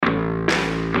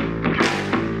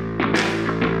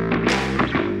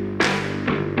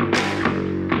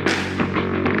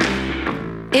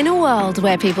In a world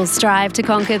where people strive to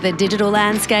conquer the digital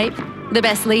landscape, the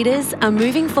best leaders are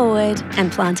moving forward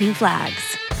and planting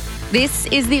flags. This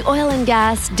is the Oil and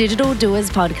Gas Digital Doers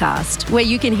Podcast, where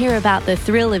you can hear about the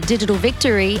thrill of digital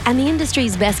victory and the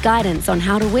industry's best guidance on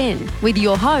how to win, with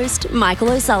your host,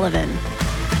 Michael O'Sullivan.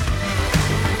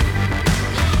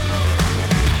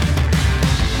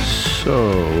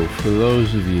 So, for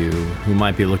those of you who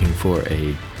might be looking for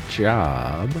a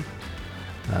job,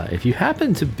 if you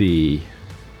happen to be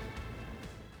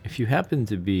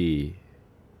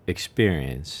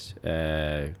experienced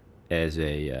as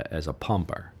a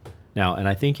pumper, now, and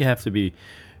I think you have to be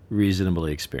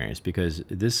reasonably experienced, because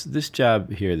this job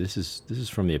here, this is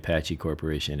from the Apache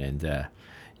Corporation, and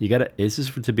this is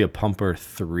to be a pumper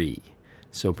 3.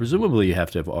 So presumably you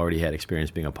have to have already had experience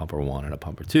being a pumper 1 and a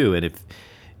pumper 2, and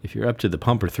if you're up to the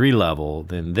pumper 3 level,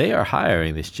 then they are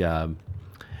hiring this job.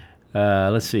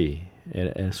 Let's see,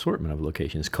 at an assortment of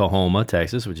locations: Coahoma,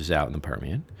 Texas, which is out in the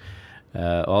Permian.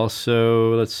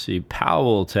 Also, let's see,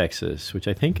 Powell, Texas, which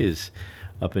I think is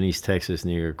up in East Texas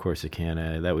near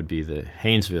Corsicana. That would be the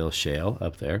Haynesville Shale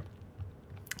up there.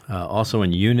 Also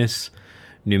in Eunice,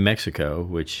 New Mexico,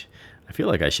 which I feel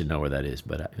like I should know where that is,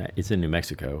 but it's in New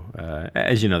Mexico.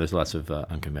 As you know, there's lots of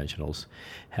unconventionals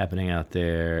happening out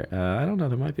there. I don't know,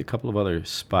 there might be a couple of other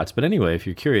spots. But anyway, if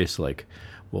you're curious, like,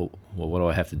 well, what do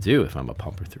I have to do if I'm a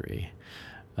pumper 3?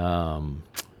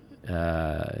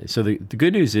 So the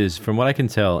good news is, from what I can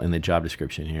tell in the job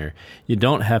description here, you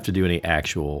don't have to do any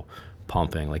actual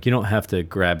pumping. Like, you don't have to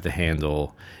grab the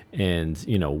handle and,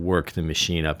 work the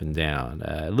machine up and down.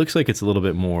 It looks like it's a little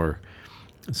bit more,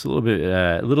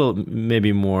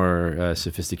 maybe more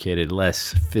sophisticated,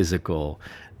 less physical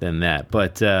than that.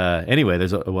 But anyway,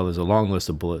 there's a long list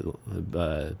of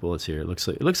bullets here. It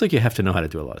looks like you have to know how to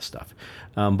do a lot of stuff.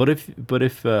 But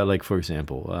if like, for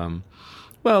example,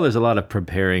 there's a lot of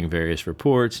preparing various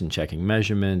reports and checking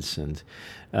measurements and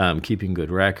keeping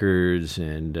good records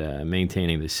and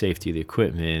maintaining the safety of the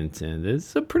equipment. And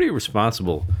it's a pretty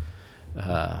responsible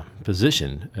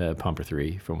position, pumper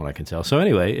 3, from what I can tell. So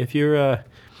anyway, if you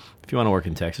want to work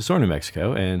in Texas or New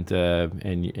Mexico, and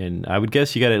I would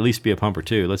guess you got to at least be a pumper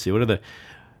 2. Let's see, what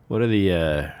are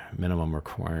the minimum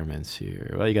requirements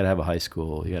here? Well, you got to have a high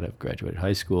school. You got to have graduated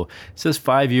high school. It says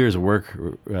 5 years of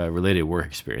related work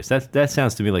experience. That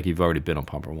sounds to me like you've already been a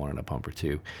pumper 1 and a pumper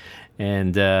 2.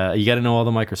 And you got to know all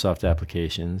the Microsoft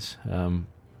applications. And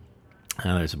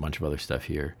there's a bunch of other stuff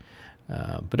here.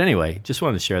 But anyway, just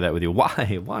wanted to share that with you.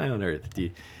 Why on earth do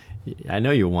you... I know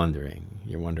you're wondering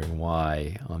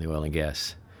why on the Oil and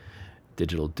Gas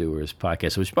Digital Doers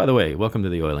Podcast, which, by the way, welcome to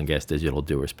the Oil and Gas Digital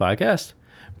Doers Podcast,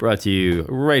 brought to you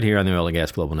right here on the Oil and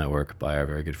Gas Global Network by our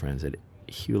very good friends at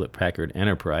Hewlett Packard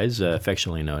Enterprise,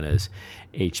 affectionately known as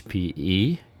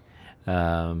HPE.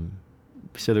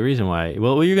 So the reason why,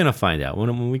 well, you're going to find out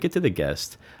when we get to the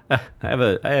guest. I have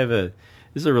a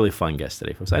this is a really fun guest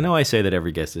today, folks. I know I say that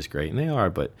every guest is great, and they are,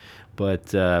 but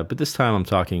this time I'm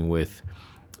talking with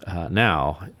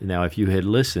now. If you had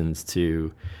listened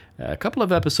to a couple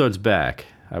of episodes back,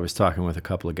 I was talking with a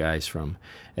couple of guys from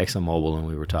ExxonMobil, and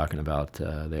we were talking about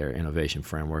their innovation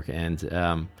framework, and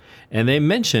they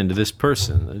mentioned this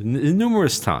person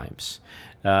numerous times.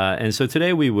 And so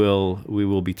today we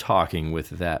will be talking with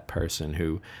that person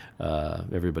who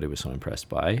everybody was so impressed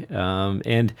by,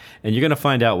 and you're going to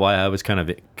find out why I was kind of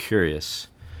curious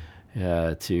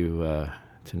to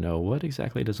know what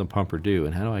exactly does a pumper do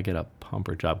and how do I get a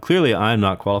pumper job. Clearly, I'm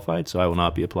not qualified, so I will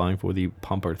not be applying for the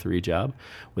pumper 3 job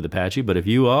with Apache. But if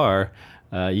you are,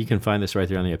 you can find this right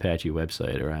there on the Apache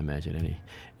website, or I imagine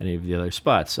any of the other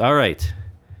spots. All right.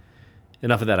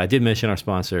 Enough of that. I did mention our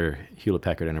sponsor, Hewlett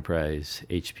Packard Enterprise,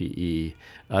 HPE.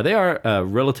 They are a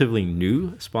relatively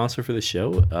new sponsor for the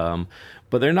show,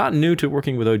 but they're not new to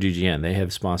working with OGGN. They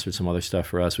have sponsored some other stuff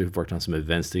for us. We've worked on some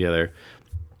events together.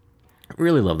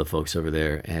 Really love the folks over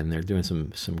there, and they're doing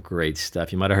some great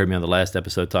stuff. You might have heard me on the last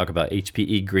episode talk about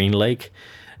HPE GreenLake.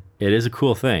 It is a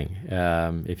cool thing.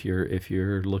 If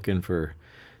you're looking for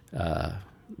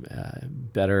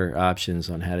better options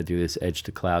on how to do this edge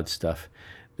to cloud stuff,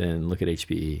 then look at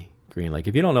HPE GreenLake.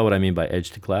 If you don't know what I mean by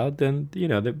edge to cloud, then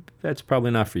that's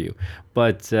probably not for you.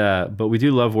 But we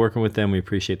do love working with them. We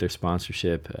appreciate their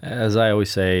sponsorship. As I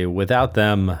always say, without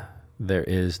them, there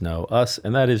is no us,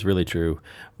 and that is really true.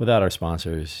 Without our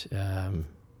sponsors,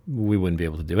 we wouldn't be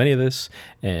able to do any of this,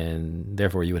 and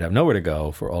therefore you would have nowhere to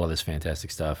go for all of this fantastic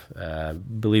stuff.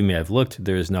 Believe me, I've looked.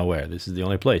 There is nowhere. This is the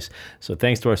only place. So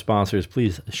thanks to our sponsors.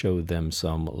 Please show them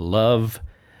some love.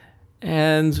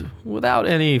 And without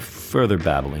any further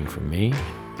babbling from me,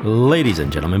 ladies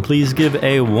and gentlemen, please give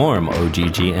a warm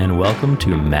OGG and welcome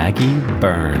to Maggie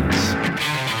Burns.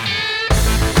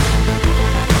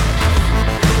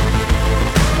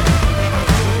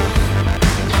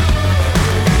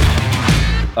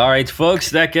 All right,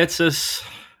 folks, that gets us,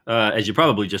 as you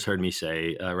probably just heard me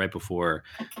say right before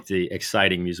the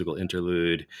exciting musical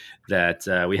interlude, that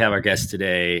we have our guest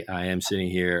today. I am sitting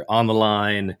here on the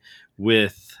line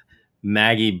with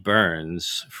Maggie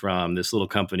Burns from this little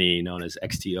company known as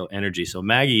XTO Energy. So,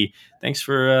 Maggie, thanks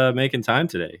for making time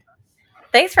today.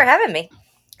 Thanks for having me.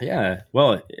 Yeah,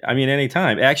 well, I mean,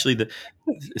 anytime. Actually,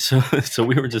 so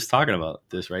we were just talking about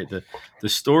this, right? The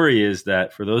story is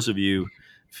that for those of you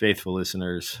faithful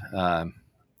listeners, and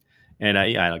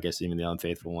I guess even the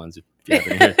unfaithful ones,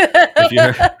 if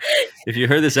you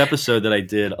heard this episode that I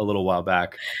did a little while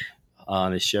back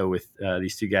on a show with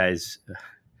these two guys,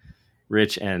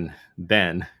 Rich and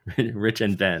Ben. Look,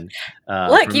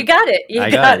 you got it.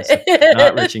 I got it.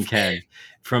 Not Rich and Ken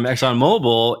from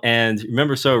ExxonMobil. And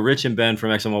remember, so Rich and Ben from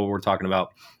ExxonMobil were talking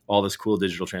about all this cool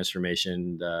digital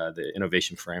transformation, the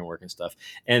innovation framework and stuff.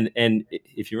 And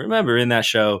if you remember in that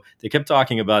show, they kept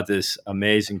talking about this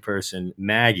amazing person,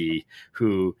 Maggie,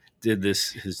 who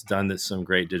has done some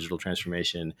great digital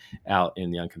transformation out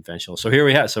in the unconventional. So here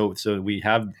we have, so we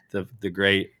have the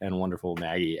great and wonderful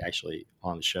Maggie actually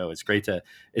on the show. It's great to,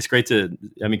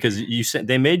 I mean, because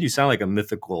they made you sound like a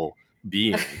mythical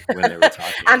being when they were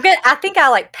talking. I think I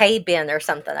like pay Ben or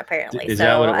something apparently. Is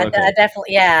that what it was? Okay. I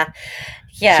definitely, yeah.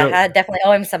 So, I definitely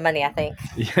owe him some money, I think.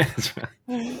 Yes.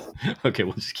 Okay,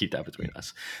 we'll just keep that between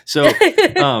us. So,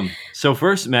 so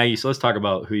first, Maggie, so let's talk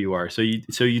about who you are. So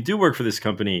you do work for this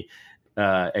company,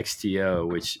 XTO,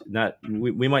 which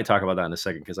we might talk about that in a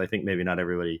second, because I think maybe not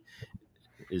everybody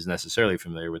is necessarily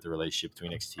familiar with the relationship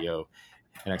between XTO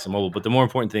and ExxonMobil. But the more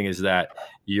important thing is that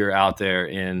you're out there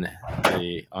in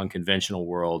the unconventional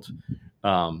world,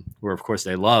 where of course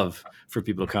they love for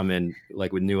people to come in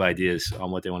like with new ideas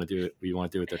on what they want to do, what you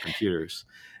want to do with their computers.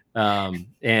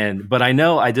 But I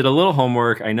know I did a little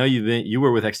homework. I know you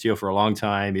were with XTO for a long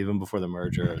time, even before the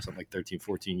merger, something like 13,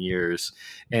 14 years.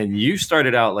 And you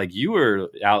started out like you were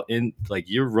out in, like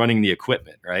you're running the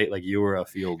equipment, right? Like you were a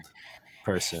field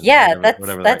person. Yeah,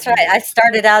 that's right. I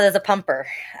started out as a pumper.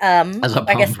 As a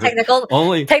pumper. I guess technical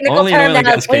only term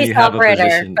now is police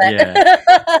operator.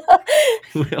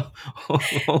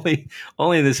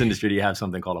 Only in this industry do you have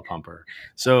something called a pumper.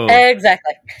 So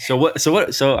exactly. So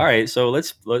all right. So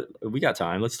we got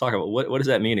time. Let's talk about what does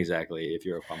that mean exactly if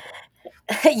you're a pumper?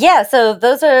 Yeah, so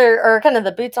those are kind of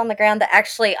the boots on the ground that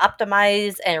actually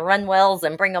optimize and run wells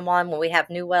and bring them on when we have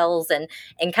new wells and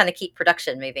kind of keep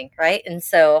production moving, right? And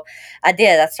so I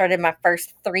started my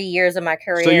first 3 years of my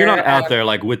career. So you're not out there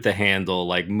like with the handle,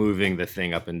 like moving the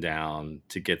thing up and down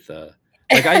to get the,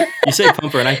 like you say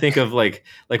pumper and I think of like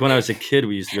when I was a kid,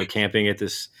 we used to go camping at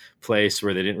this place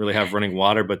where they didn't really have running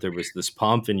water, but there was this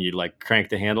pump and you'd like crank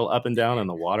the handle up and down and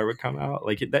the water would come out.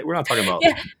 Like that, we're not talking about.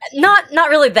 Yeah, not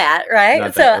really that, right?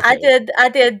 Not so that, okay. I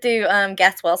did do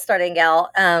gas wells starting out,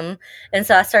 and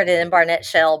so I started in Barnett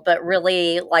Shale, but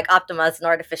really like optimizing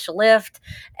artificial lift.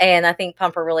 And I think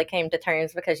pumper really came to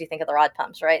terms because you think of the rod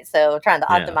pumps, right? So trying to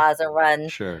optimize and run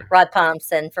rod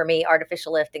pumps, and for me,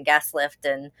 artificial lift and gas lift,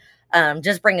 and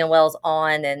just bringing wells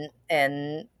on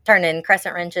and turning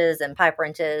crescent wrenches and pipe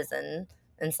wrenches and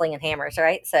slinging hammers,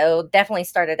 right? So definitely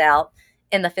started out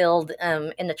in the field,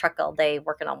 in the truck all day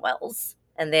working on wells,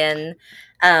 and then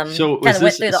kind of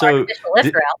went through the artificial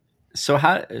lift route. So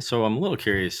I'm a little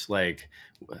curious, like,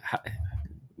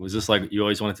 was this like you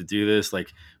always wanted to do this?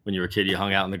 Like when you were a kid, you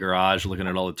hung out in the garage looking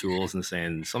at all the tools and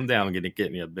saying, someday I'm going to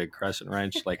get me a big crescent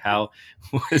wrench. Like how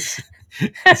was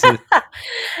it?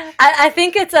 I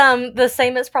think it's the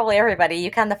same as probably everybody.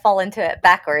 You kind of fall into it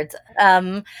backwards. I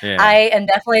am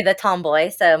definitely the tomboy.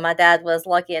 So my dad was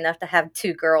lucky enough to have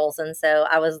 2 girls. And so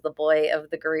I was the boy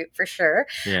of the group for sure.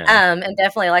 Yeah. And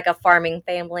definitely like a farming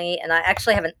family. And I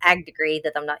actually have an ag degree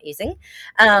that I'm not using.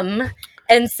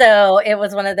 And so it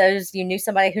was one of those, you knew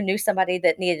somebody who knew somebody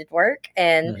that needed work.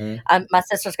 And my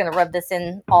sister's going to rub this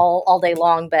in all day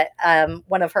long. But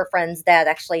one of her friends' dad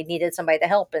actually needed somebody to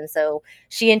help. And so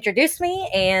she introduced me,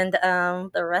 and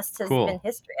the rest has been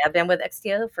history. I've been with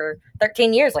XTO for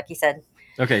 13 years, like you said.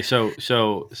 Okay. So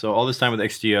all this time with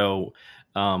XTO,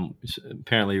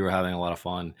 apparently you were having a lot of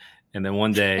fun. And then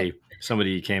one day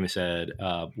somebody came and said,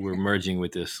 we're merging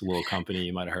with this little company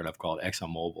you might have heard of called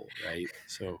ExxonMobil, right?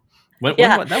 So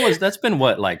that's been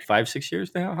what, like 5-6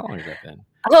 years now? How long has that been?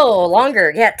 Oh,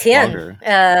 longer. Yeah, 10. Longer.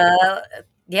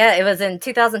 Yeah, it was in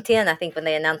 2010, I think, when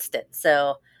they announced it.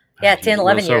 So, 10,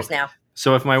 11 years now.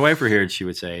 So if my wife were here, she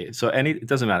would say, it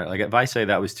doesn't matter. Like if I say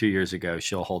that was 2 years ago,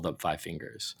 she'll hold up 5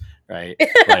 fingers, right?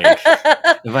 Like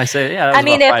if I say, that was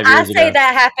if about 5 years I say ago.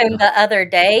 that happened the other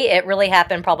day, it really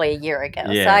happened probably a year ago.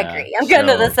 Yeah, so I agree. I'm going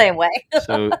to the same way.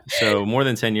 so more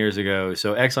than 10 years ago.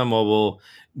 So ExxonMobil,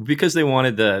 because they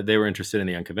were interested in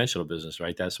the unconventional business,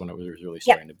 right? That's when it was really Yep.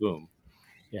 starting to boom.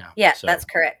 Yeah. Yeah, that's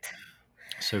correct.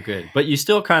 So good. But but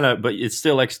it's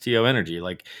still XTO Energy.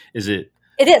 Like, is it,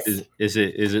 It is. is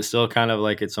it still kind of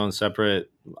like its own separate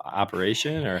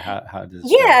operation, or how does it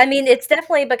Yeah, start? I mean, it's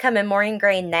definitely becoming more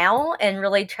ingrained now and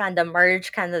really trying to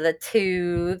merge kind of the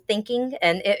two thinking.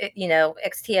 And,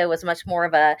 XTO was much more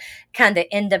of a kind of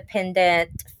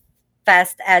independent,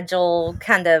 fast, agile,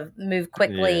 kind of move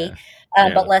quickly, Yeah.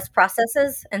 but Yeah. less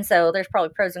processes. And so there's probably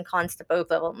pros and cons to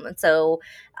both of them. And so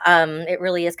it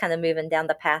really is kind of moving down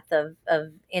the path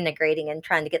of integrating and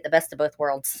trying to get the best of both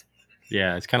worlds.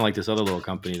 Yeah. It's kind of like this other little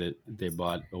company that they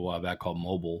bought a while back called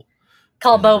Mobile.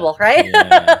 Called And mobile, right?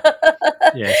 yeah.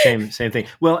 Yeah, same thing.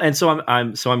 Well, and so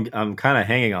I'm kind of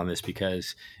hanging on this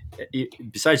because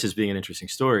besides just being an interesting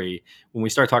story, when we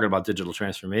start talking about digital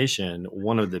transformation,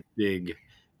 one of the big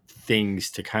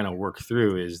things to kind of work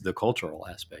through is the cultural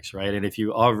aspects, right? And if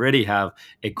you already have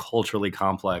a culturally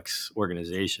complex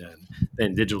organization,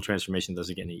 then digital transformation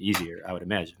doesn't get any easier, I would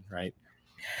imagine, right?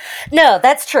 No,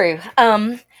 that's true.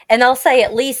 And I'll say,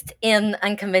 at least in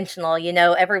unconventional,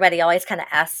 everybody always kind of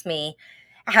asks me,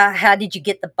 how did you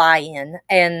get the buy-in?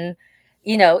 And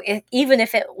even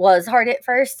if it was hard at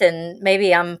first, and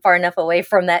maybe I'm far enough away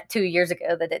from that 2 years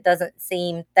ago that it doesn't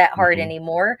seem that hard Hmm.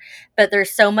 anymore, but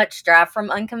there's so much drive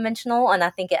from unconventional, and I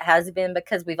think it has been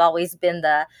because we've always been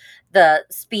the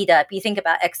speed up. You think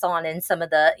about Exxon and some of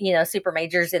the super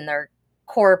majors in their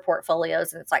core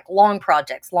portfolios, and it's like long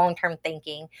projects, long-term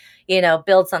thinking,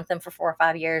 build something for 4 or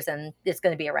 5 years and it's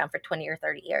going to be around for 20 or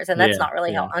 30 years. And that's Yeah, not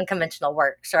really how yeah, unconventional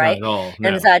works, not right? at all.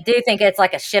 And No. so I do think it's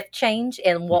like a shift change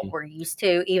in what Mhm. we're used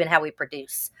to, even how we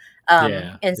produce.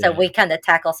 Yeah, And so yeah. we kind of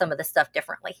tackle some of the stuff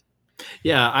differently.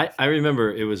 Yeah, I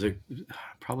remember it was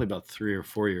probably about 3 or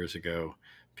 4 years ago.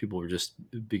 People were just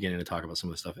beginning to talk about some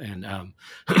of the stuff, and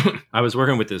I was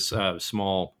working with this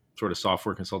small sort of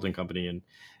software consulting company,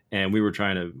 and we were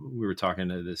talking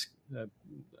to this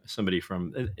somebody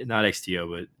from not XTO,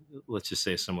 but let's just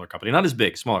say a similar company, not as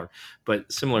big, smaller,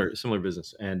 but similar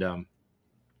business, and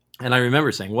I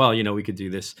remember saying, well, we could do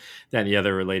this, that, and the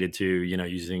other related to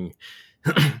using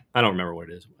I don't remember what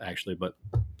it is actually, but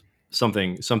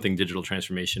something digital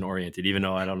transformation oriented, even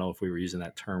though I don't know if we were using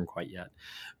that term quite yet.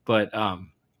 But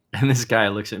and this guy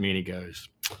looks at me and he goes,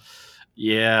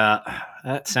 yeah,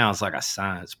 that sounds like a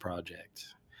science project.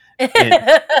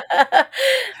 And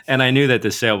and I knew that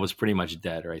the sale was pretty much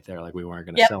dead right there, like we weren't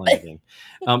going to Yep. sell anything.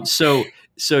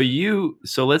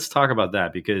 So let's talk about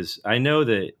that, because I know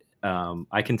that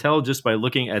I can tell just by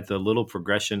looking at the little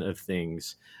progression of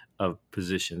things, of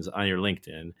positions on your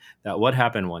LinkedIn, that what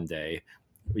happened one day,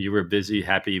 you were busy,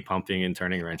 happy, pumping and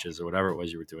turning wrenches or whatever it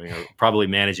was you were doing, or probably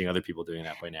managing other people doing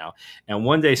that by now. And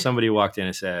one day somebody walked in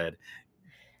and said,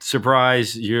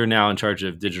 surprise, you're now in charge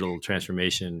of digital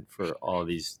transformation for all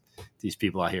these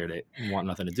people out here that want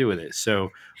nothing to do with it. So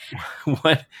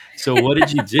what what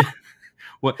did you do?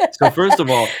 So first of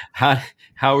all,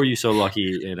 how were you so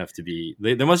lucky enough to be,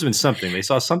 there must have been something. They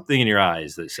saw something in your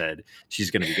eyes that said she's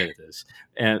going to be good at this.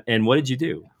 And what did you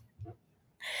do?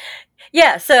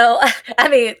 Yeah, so I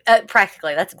mean,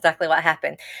 practically, that's exactly what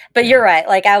happened. But Yeah. you're right.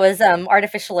 Like, I was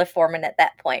artificial lift foreman at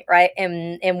that point, right?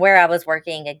 And where I was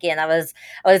working again, I was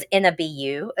in a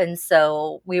BU, and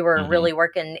so we were Hmm. really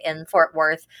working in Fort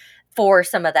Worth for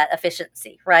some of that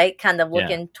efficiency, right? Kind of Yeah.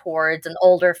 looking towards an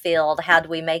older field. How do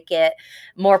we make it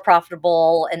more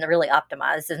profitable and really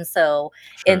optimized? And so,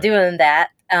 in Sure. doing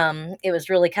that, it was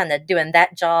really kind of doing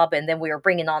that job, and then we were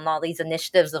bringing on all these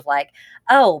initiatives of like,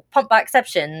 oh, pump by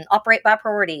exception, operate by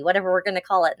priority, whatever we're going to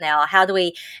call it now. How do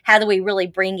we really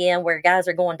bring in where guys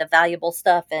are going to valuable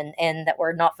stuff, and that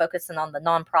we're not focusing on the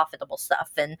non-profitable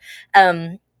stuff. And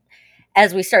um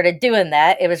as we started doing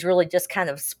that, it was really just kind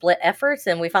of split efforts,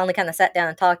 and we finally kind of sat down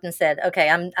and talked and said, okay,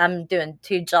 I'm doing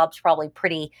two jobs probably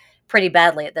pretty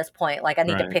badly at this point. Like, I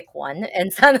need to Right. pick one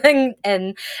and something,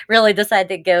 and really decided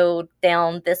to go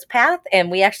down this path. And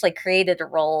we actually created a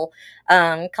role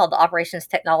called the Operations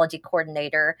Technology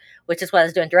Coordinator, which is what I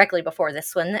was doing directly before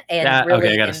this one, and Okay, I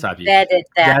really got to stop you. embedded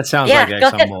that. That sounds like Yeah, go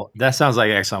ahead. ExxonMobil. That sounds like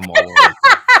ExxonMobil right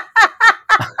there.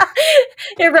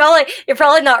 You're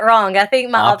probably not wrong. I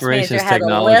think my ops manager Operations had a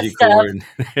technology list of.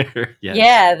 coordinator. Yes.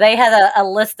 Yeah, they had a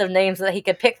list of names that he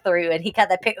could pick through, and he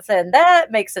kind of picked, said, "That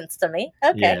makes sense to me."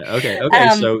 Okay. Yeah. Okay. Okay.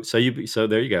 Um, So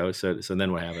there you go. So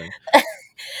then what happened?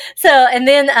 so, and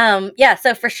then, yeah,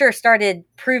 so for sure started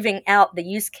proving out the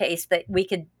use case that we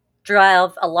could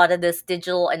drive a lot of this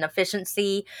digital and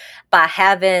efficiency by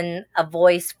having a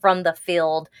voice from the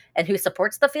field and who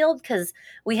supports the field, because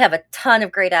we have a ton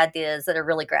of great ideas that are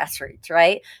really grassroots,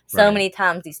 right? So Right. many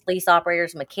times these lease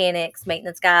operators, mechanics,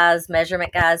 maintenance guys,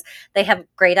 measurement guys, they have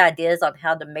great ideas on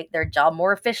how to make their job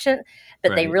more efficient,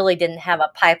 but they Right. really didn't have a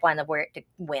pipeline of where it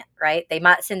went, right? They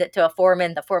might send it to a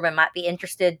foreman, the foreman might be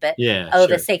interested, but Yeah, oh,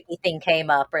 the sure. safety thing came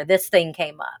up or this thing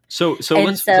came up. So And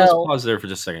let's so, pause there for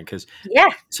just a second, because yeah,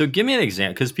 so give me an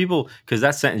example, because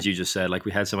that sentence you just said, like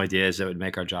we had some ideas that would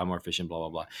make our job more efficient, blah blah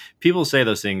blah. People say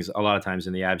those things a lot of times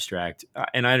in the abstract,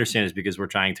 and I understand it's because we're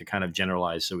trying to kind of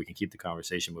generalize so we can keep the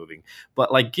conversation moving.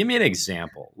 But like, give me an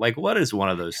example. Like, what is one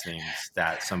of those things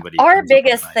that somebody our comes up with an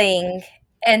biggest idea? thing,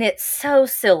 and it's so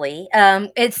silly.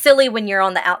 It's silly when you're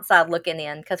on the outside looking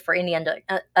in, because for any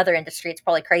other industry, it's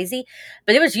probably crazy.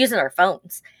 But it was using our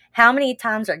phones. How many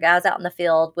times are guys out in the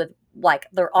field with, like,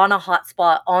 they're on a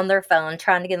hotspot on their phone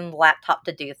trying to get on the laptop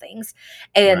to do things?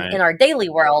 And Right. in our daily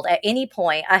world, at any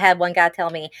point, I had one guy tell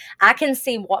me, I can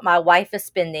see what my wife is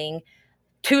spending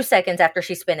 2 seconds after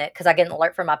she spent it because I get an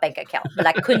alert from my bank account, but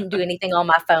I couldn't do anything on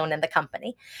my phone in the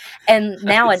company. And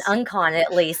now in Uncon,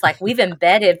 at least, like, we've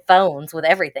embedded phones with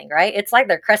everything, right? It's like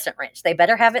their crescent wrench. They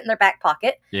better have it in their back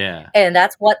pocket. Yeah. And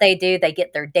that's what they do. They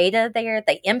get their data there.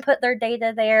 They input their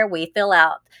data there. We fill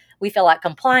out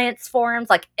compliance forms.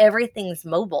 Like, everything's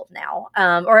mobile now,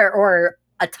 or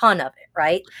a ton of it,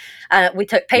 right? We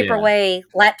took paper Yeah. away.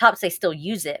 Laptops, they still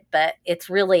use it, but it's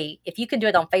really, if you can do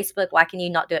it on Facebook, why can you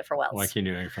not do it for Why Wells? can't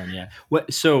you do it from? Yeah. What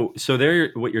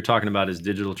you're talking about is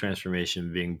digital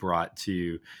transformation being brought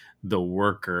to the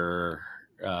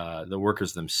the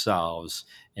workers themselves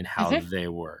and how Mhm. they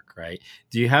work, right?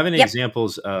 Do you have any Yep.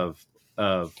 examples of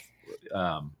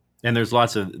and there's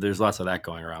lots of that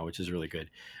going around, which is really good.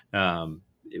 Um,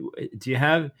 do you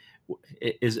have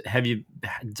you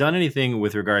done anything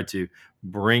with regard to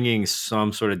bringing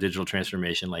some sort of digital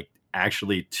transformation, like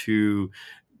actually to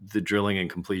the drilling and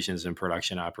completions and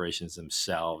production operations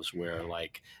themselves, where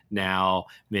like now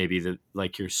maybe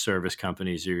like your service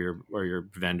companies or your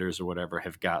vendors or whatever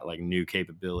have got like new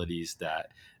capabilities that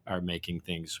are making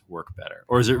things work better?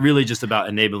 Or is it really just about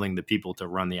enabling the people to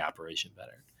run the operation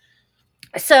better?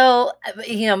 So,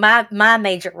 my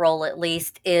major role, at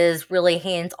least, is really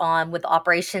hands on with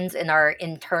operations in our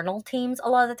internal teams a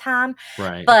lot of the time.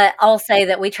 Right. But I'll say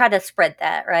that we try to spread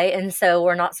that, right? And so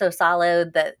we're not so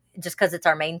siloed that just because it's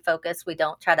our main focus, we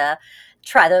don't try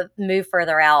to move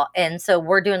further out. And so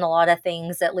we're doing a lot of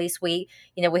things. At least we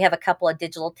have a couple of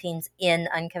digital teams in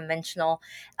unconventional.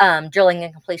 Drilling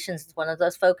and completions is one of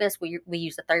those focus. We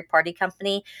use a third party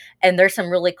company, and there's some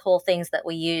really cool things that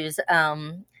we use.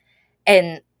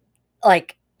 And,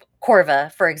 like,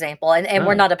 Corva, for example, and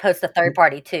we're Oh, not opposed to third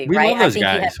party too, we right? love I those think you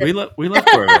have guys. to We love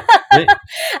Corva. They,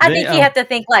 I they think you have to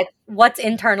think, like, what's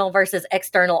internal versus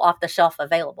external off the shelf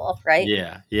available, right?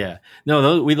 Yeah, yeah.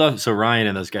 No, we love, so Ryan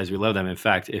and those guys, we love them. In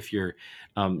fact, if you're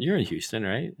in Houston,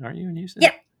 right? Aren't you in Houston?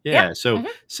 Yeah. Yeah. Yeah. So Mhm.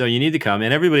 so you need to come,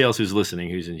 and everybody else who's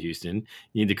listening who's in Houston,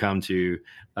 you need to come to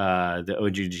the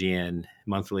OGGN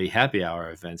monthly happy hour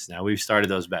events. Now we've started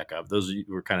those back up. Those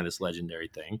were kind of this legendary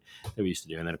thing that we used to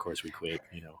do, and then of course we quit.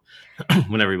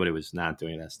 When everybody was not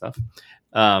doing that stuff.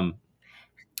 Um,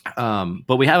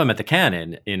 but we have them at the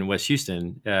Cannon in West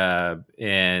Houston,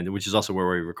 and which is also where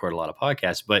we record a lot of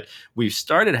podcasts. But we've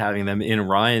started having them in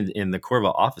Ryan in the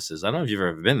Corva offices. I don't know if you've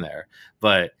ever been there,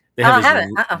 but they Oh, have I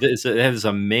haven't. they have this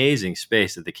amazing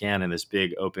space at the Cannon, this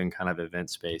big open kind of event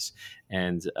space,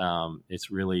 and it's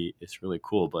really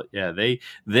cool. But yeah, they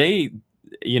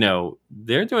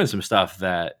they're doing some stuff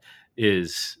that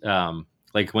is.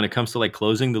 Like when it comes to like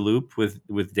closing the loop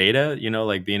with data,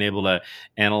 like being able to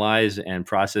analyze and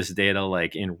process data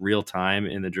like in real time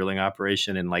in the drilling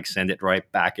operation and like send it right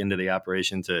back into the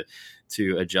operation to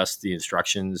adjust the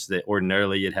instructions that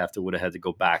ordinarily you'd would have had to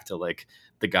go back to like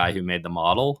the guy who made the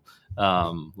model.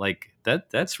 Like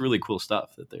that's really cool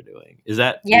stuff that they're doing.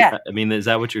 Yeah. I mean, is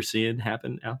that what you're seeing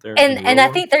happen out there in And the and real I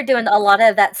world? think they're doing a lot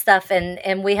of that stuff,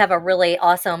 and we have a really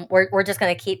awesome, we're just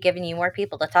going to keep giving you more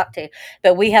people to talk to,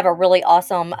 but we have a really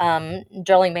awesome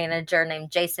drilling manager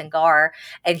named Jason Garr,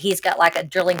 and he's got like a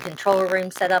drilling control room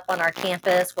set up on our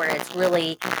campus where it's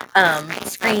really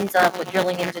screens up with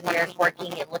drilling engineers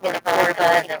working and looking at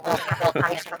Corva and then looking at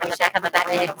real-time information coming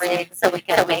back in rig so we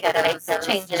can make those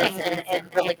changes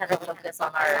and really kind of focus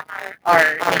on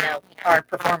our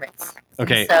performance.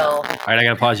 Okay. So All right, I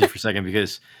gotta pause you for a second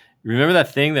because remember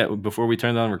that thing that before we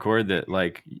turned on record that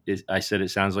like I said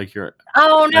it sounds like you're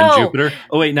oh on no. Jupiter.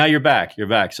 Oh wait, now you're back. You're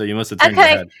back. So you must have turned your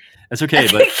Okay. head. That's okay.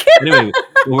 But anyway,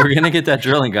 we're gonna get that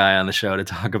drilling guy on the show to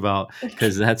talk about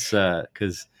because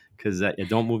because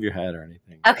don't move your head or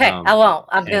anything. Okay, I won't.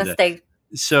 I'm going to stay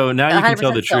So now you can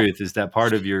tell 100% the still. truth is that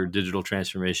part of your digital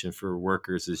transformation for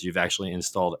workers is you've actually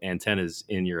installed antennas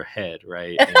in your head,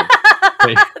 right?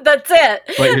 That's it.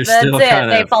 But you're That's still it.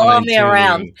 kind They of follow me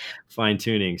around. fine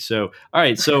tuning. So, all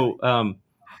right. So,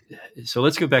 so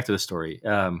let's go back to the story.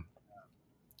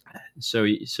 So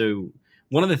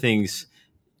one of the things,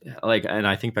 and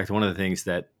I think back to one of the things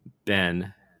that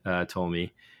Ben told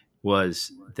me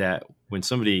was that when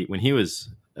he was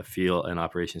an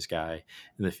operations guy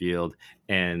in the field,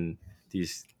 and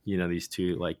these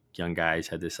two like young guys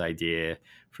had this idea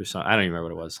for I don't even remember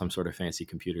what it was, some sort of fancy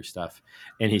computer stuff,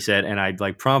 and he said, and I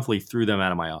like promptly threw them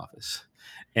out of my office,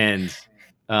 and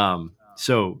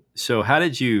so how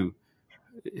did you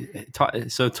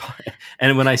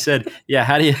and when I said, yeah,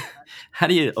 how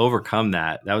do you overcome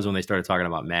that? That was when they started talking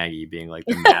about Maggie being like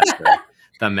the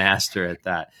master at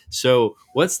that. So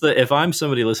if I'm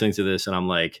somebody listening to this and I'm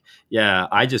like, yeah,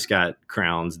 I just got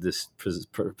crowned this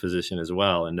position as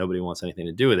well, and nobody wants anything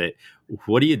to do with it.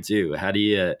 What do you do? How do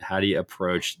you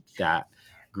approach that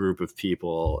group of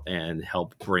people and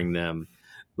help bring them?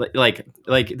 Like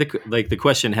the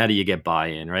question, how do you get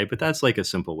buy-in, right? But that's like a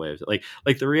simple way of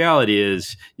like the reality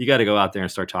is you got to go out there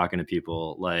and start talking to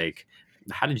people. Like,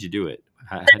 how did you do it?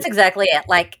 That's exactly it.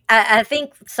 Like, I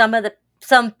think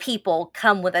some people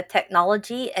come with a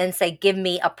technology and say, give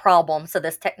me a problem so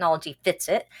this technology fits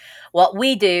it. What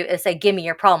we do is say, give me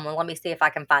your problem and let me see if I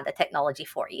can find a technology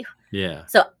for you. Yeah.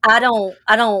 So I'm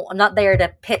not there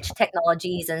to pitch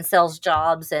technologies and sales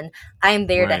jobs, and I'm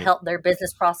there to help their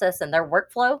business process and their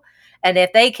workflow. And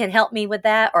if they can help me with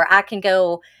that, or I can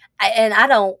go, and I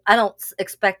don't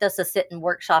expect us to sit and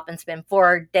workshop and spend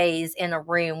 4 days in a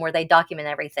room where they document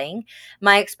everything.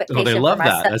 My expectation they love for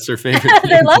myself, that. That's their favorite.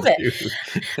 They love it.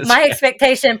 My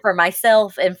expectation for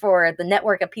myself and for the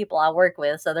network of people I work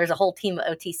with, so there's a whole team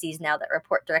of OTCs now that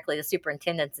report directly to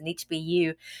superintendents in each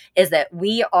BU, is that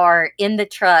we are in the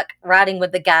truck riding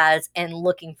with the guys and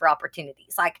looking for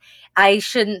opportunities. Like, they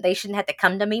shouldn't have to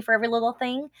come to me for every little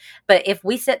thing, but if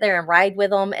we sit there and ride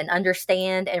with them and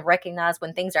understand and recognize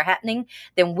when things are happening,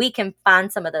 then we can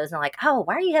find some of those and like, oh,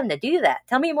 why are you having to do that?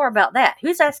 Tell me more about that.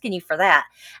 Who's asking you for that?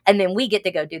 And then we get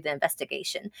to go do the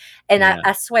investigation. And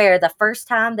I swear, the first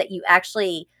time that you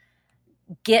actually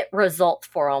get results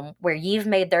for them where you've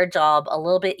made their job a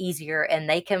little bit easier and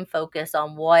they can focus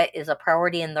on what is a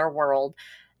priority in their world,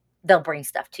 they'll bring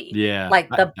stuff to you. Yeah. Like,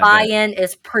 the buy-in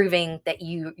is proving that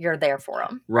you're there for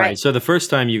them. Right. So the first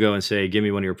time you go and say, give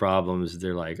me one of your problems,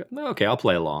 they're like, oh, okay, I'll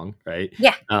play along. Right.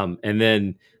 Yeah.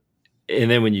 And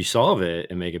then when you solve it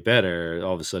and make it better,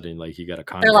 all of a sudden, like, you got a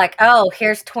contract. They're like, oh,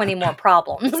 here's 20 more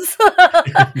problems.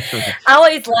 I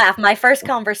always laugh. My first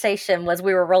conversation was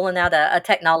we were rolling out a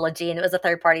technology, and it was a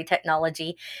third-party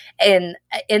technology. And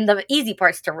the easy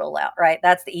part's to roll out, right?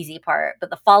 That's the easy part. But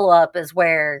the follow-up is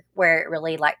where it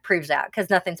really like proves out, because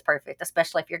nothing's perfect,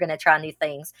 especially if you're going to try new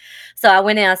things. So I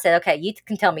went in and I said, okay, you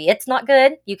can tell me it's not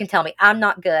good. You can tell me I'm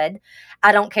not good.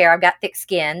 I don't care. I've got thick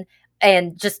skin,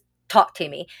 and just talk to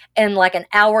me. And like an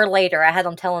hour later, I had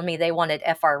them telling me they wanted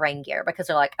FR rain gear because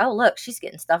they're like, oh, look, she's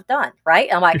getting stuff done.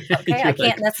 Right. I'm like, okay, I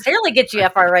can't necessarily get you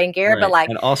FR rain gear, but like,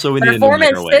 and also we their need a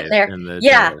foreman's microwave sitting there.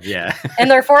 Yeah.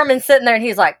 And their foreman's sitting there and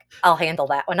he's like, I'll handle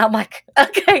that one. I'm like,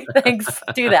 okay, thanks.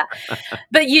 Do that.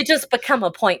 But you just become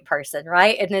a point person,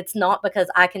 right? And it's not because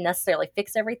I can necessarily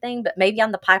fix everything, but maybe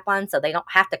I'm the pipeline so they don't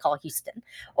have to call Houston,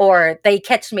 or they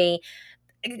catch me.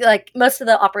 Like most of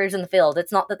the operators in the field,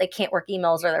 it's not that they can't work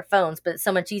emails or their phones, but it's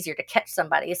so much easier to catch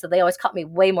somebody. So they always caught me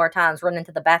way more times running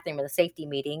to the bathroom or the safety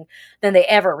meeting than they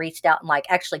ever reached out and like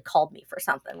actually called me for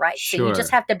something, right? Sure. So you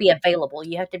just have to be available.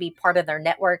 You have to be part of their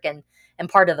network and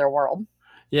part of their world.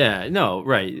 Yeah, no,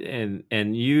 right. And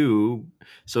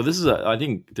so this is I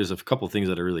think there's a couple of things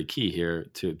that are really key here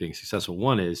to being successful.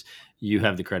 One is you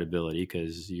have the credibility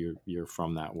because you're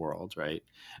from that world, right?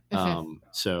 Mm-hmm.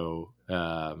 So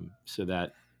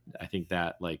that, I think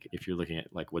that, like, if you're looking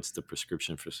at like what's the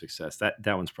prescription for success, that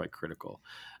one's probably critical.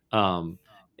 And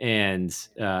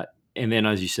then,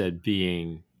 as you said,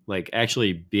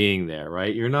 actually being there,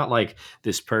 right? You're not like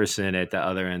this person at the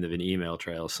other end of an email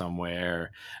trail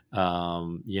somewhere,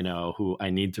 who I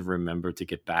need to remember to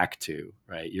get back to,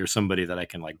 right? You're somebody that I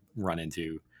can like run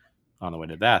into on the way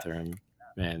to the bathroom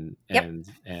and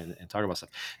talk about stuff.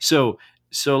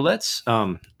 So let's,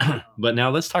 but now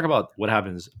let's talk about what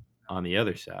happens on the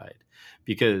other side,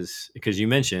 because you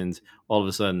mentioned all of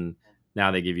a sudden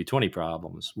now they give you 20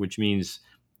 problems, which means,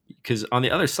 because on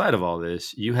the other side of all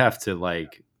this, you have to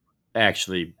like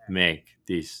actually make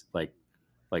these like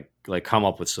come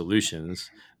up with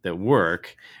solutions that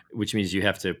work, which means you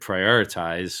have to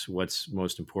prioritize what's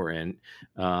most important.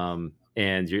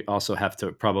 And you also have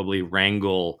to probably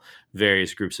wrangle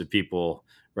various groups of people,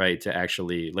 right? To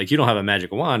actually, like, you don't have a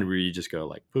magic wand where you just go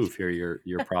like, poof, here,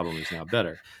 your problem is now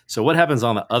better. So what happens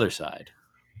on the other side?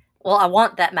 Well, I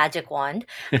want that magic wand.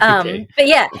 Okay. But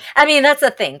yeah, I mean, that's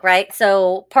the thing, right?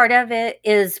 So part of it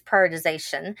is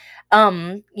prioritization.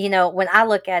 When I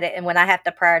look at it and when I have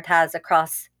to prioritize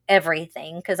across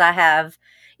everything, because I have,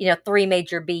 three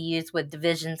major BUs with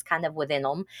divisions kind of within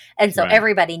them. And so Right.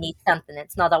 everybody needs something.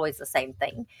 It's not always the same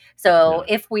thing. So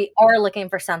Yeah. if we are looking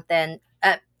for something,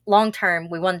 long term,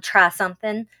 we want to try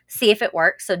something, see if it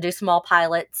works. So do small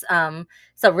pilots.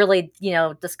 So really,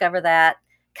 discover that,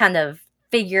 kind of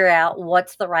figure out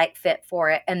what's the right fit for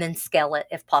it, and then scale it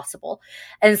if possible.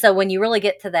 And so when you really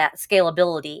get to that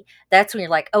scalability, that's when you're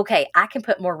like, okay, I can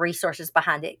put more resources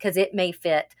behind it because it may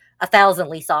fit 1,000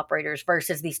 lease operators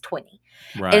versus these 20.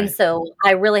 And Right. so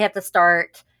I really have to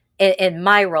start in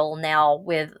my role now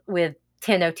with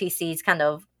 10 OTCs kind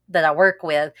of that I work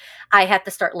with. I have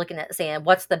to start looking at saying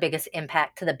what's the biggest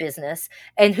impact to the business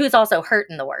and who's also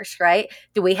hurting the worst, right?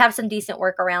 Do we have some decent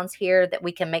workarounds here that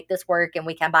we can make this work and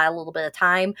we can buy a little bit of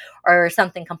time, or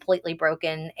something completely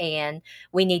broken and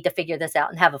we need to figure this out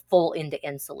and have a full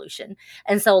end-to-end solution?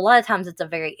 And so a lot of times it's a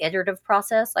very iterative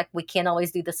process. Like, we can't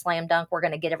always do the slam dunk, we're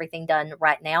going to get everything done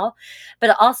right now.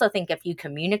 But I also think if you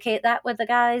communicate that with the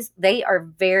guys, they are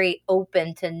very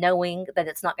open to knowing that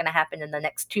it's not going to happen in the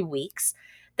next 2 weeks,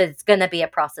 that it's going to be a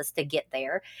process to get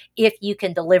there if you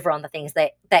can deliver on the things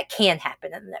that can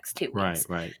happen in the next 2 weeks. Right.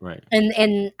 Right. Right.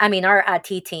 And I mean, our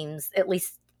IT teams, at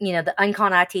least, the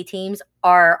Uncon IT teams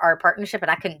are our partnership, and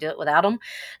I couldn't do it without them.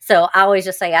 So I always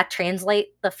just say I translate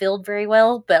the field very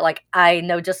well, but like, I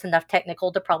know just enough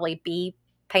technical to probably be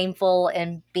painful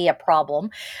and be a problem.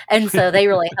 And so they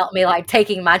really helped me, like,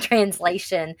 taking my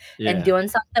translation and Yeah. doing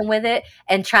something with it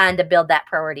and trying to build that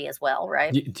priority as well,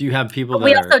 right? Do you have people But that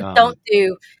we are also don't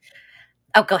do.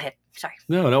 Oh, go ahead. Sorry.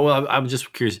 no, no. Well, I'm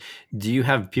just curious. Do you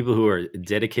have people who are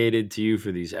dedicated to you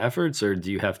for these efforts, or do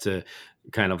you have to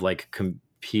kind of like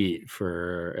compete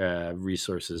for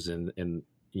resources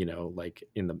like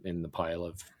in the pile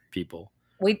of people?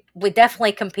 We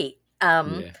definitely compete.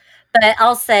 Yeah. But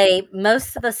I'll say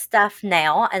most of the stuff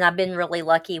now, and I've been really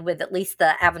lucky with at least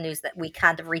the avenues that we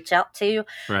kind of reach out to,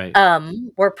 Right.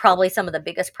 were probably some of the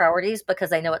biggest priorities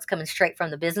because they know it's coming straight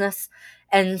from the business.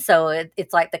 And so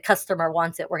it's like the customer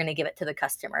wants it, we're going to give it to the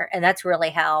customer. And that's really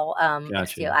how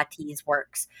Gotcha. XTO ITs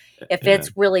works. If Yeah.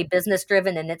 it's really business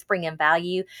driven and it's bringing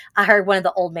value, I heard one of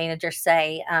the old managers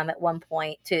say at one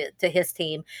point to his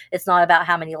team, it's not about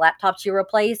how many laptops you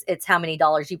replace, it's how many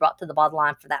dollars you brought to the bottom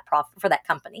line for that profit for that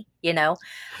company, Yeah.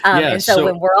 and so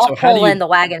when we're all So how do pulling you the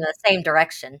wagon in the same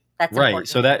direction, that's Right.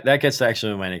 So important. that gets to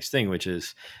actually my next thing, which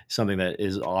is something that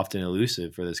is often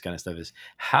elusive for this kind of stuff is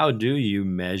how do you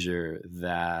measure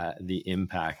the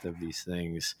impact of these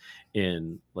things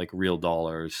in like real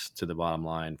dollars to the bottom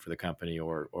line for the company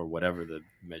or whatever the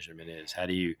measurement is? How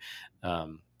do you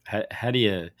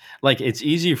like it's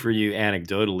easy for you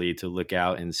anecdotally to look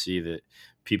out and see that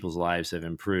people's lives have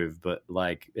improved, but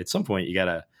like at some point you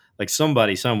gotta like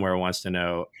somebody somewhere wants to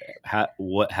know how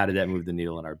did that move the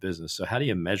needle in our business? So how do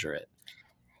you measure it?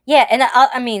 Yeah, and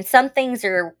I mean, some things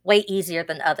are way easier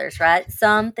than others, right?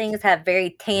 Some things have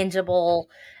very tangible.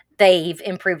 They've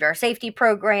improved our safety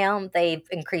program. They've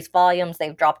increased volumes.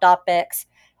 They've dropped OpEx.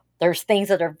 There's things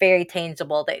that are very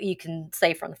tangible that you can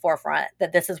say from the forefront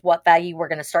that this is what value we're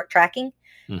going to start tracking,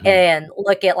 Hmm. and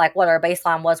look at like what our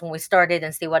baseline was when we started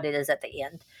and see what it is at the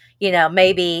end.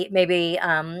 Maybe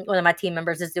one of my team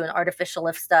members is doing artificial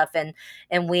lift stuff,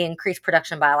 and we increase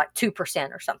production by like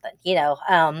 2% or something.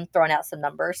 Throwing out some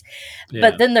numbers.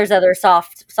 But Yeah. then there's other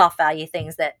soft value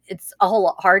things that it's a whole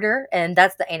lot harder, and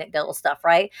that's the anecdotal stuff,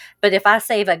 right? But if I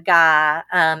save a guy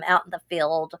out in the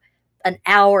field an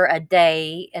hour a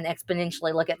day and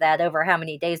exponentially look at that over how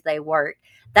many days they work,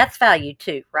 that's value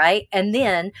too, right? And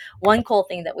then one cool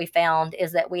thing that we found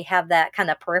is that we have that kind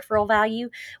of peripheral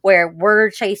value where we're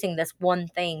chasing this one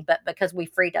thing, but because we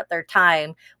freed up their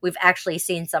time, we've actually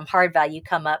seen some hard value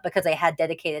come up because they had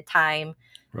dedicated time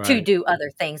to Right. do other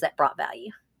things that brought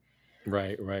value.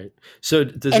 Right. Right. So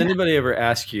does And anybody ever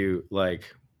ask you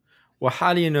like, well,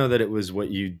 how do you know that it was what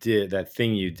you did, that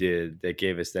thing you did that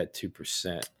gave us that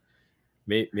 2%?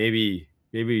 Maybe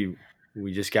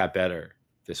we just got better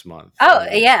this month. oh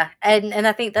yeah, and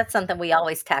I think that's something we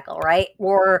always tackle, right?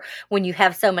 Or when you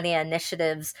have so many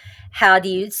initiatives, how do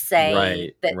you say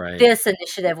Right. that Right. this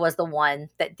initiative was the one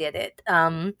that did it?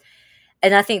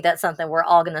 And I think that's something we're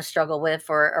all going to struggle with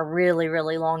for a really,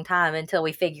 really long time until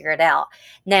we figure it out.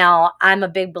 Now, I'm a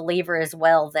big believer as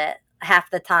well that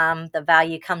half the time the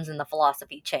value comes in the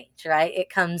philosophy change, right? It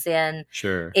comes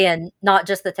Sure. in not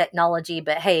just the technology,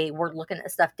 but hey, we're looking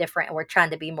at stuff different and we're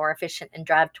trying to be more efficient and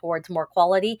drive towards more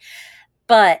quality.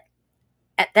 But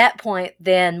at that point,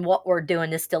 then what we're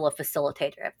doing is still a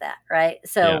facilitator of that, right?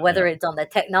 So Yeah. whether it's on the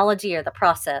technology or the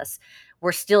process,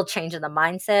 we're still changing the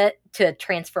mindset to a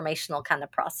transformational kind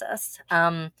of process,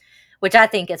 which I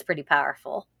think is pretty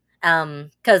powerful.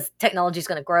 Because technology is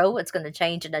going to grow, it's going to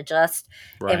change and adjust,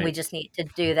 and we Right. just need to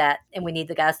do that. And we need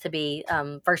the guys to be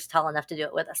versatile enough to do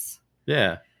it with us.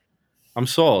 Yeah. I'm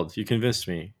sold. You convinced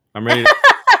me. I'm ready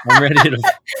to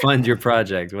fund your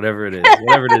project, whatever it is.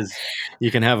 Whatever it is,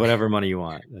 you can have whatever money you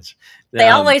want. That's They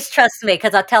um always trust me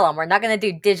because I tell them we're not going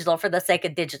to do digital for the sake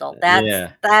of digital.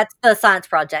 yeah. That's the science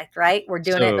project, right? We're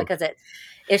doing it So because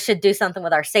it should do something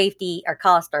with our safety, our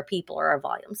cost, our people, or our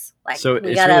volumes. Like so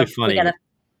we it's really gotta funny. Yeah,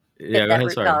 fit go that ahead,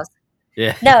 root sorry. cause.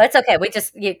 Yeah. No, it's okay.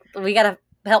 We gotta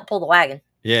help pull the wagon.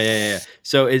 Yeah.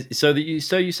 So you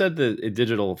said the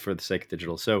digital for the sake of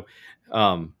digital.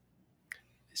 Um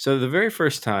so the very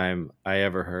first time I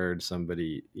ever heard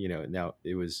somebody, now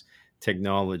it was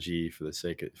technology for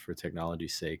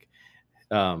technology's sake.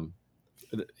 Um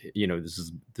this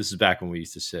is back when we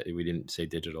didn't say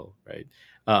digital, right?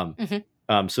 Um,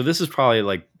 Hmm. so this is probably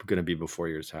like going to be before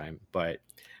your time, but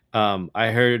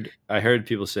I heard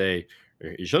people say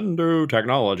you shouldn't do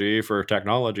technology for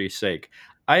technology's sake.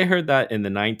 I heard that in the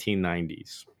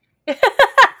 1990s,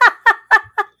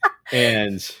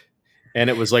 and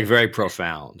it was like very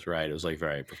profound, right? It was like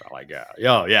very profound, like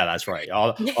yeah, that's right.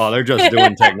 Oh, they're just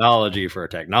doing technology for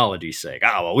technology's sake.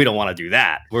 Oh, well, we don't want to do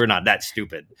that. We're not that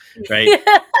stupid, right?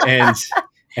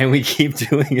 And we keep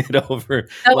doing it over,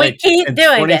 But we like, keep and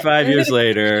doing it. 25 years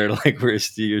later, like we're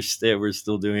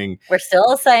still doing. We're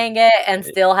still saying it and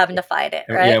still having to fight it,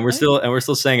 Yeah, right? and we're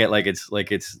still saying it like it's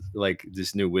like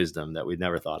this new wisdom that we'd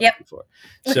never thought of Yep. before.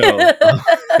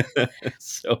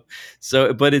 So,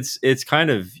 so, but it's kind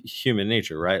of human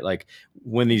nature, right? Like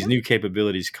when these Mhm. new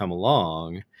capabilities come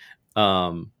along,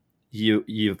 um,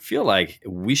 you feel like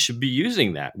we should be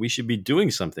using that. We should be doing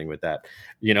something with that.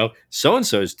 So and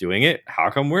so is doing it. How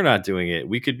come we're not doing it?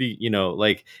 We could be,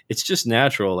 like it's just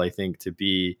natural, I think, to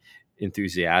be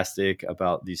enthusiastic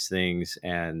about these things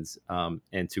and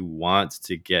to want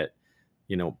to get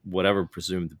whatever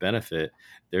presumed benefit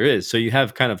there is. So you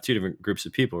have kind of two different groups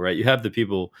of people, right? You have the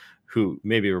people who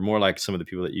maybe are more like some of the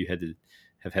people that you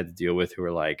have had to deal with, who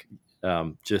are like,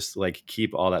 just like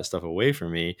keep all that stuff away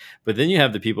from me. But then you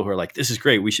have the people who are like, this is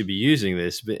great, we should be using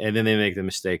this, and then they make the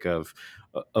mistake of,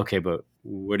 okay, but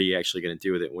what are you actually going to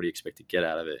do with it? What do you expect to get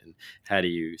out of it? And how do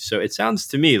you? So it sounds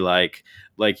to me like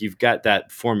you've got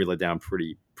that formula down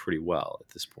pretty well at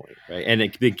this point, right? And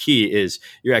the key is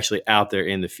you're actually out there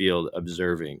in the field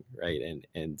observing, right,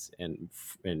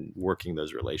 and working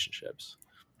those relationships.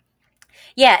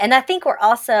 Yeah, and I think we're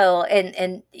also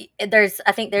and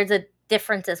I think there's a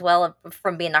difference as well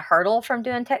from being a hurdle from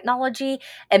doing technology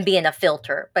and being a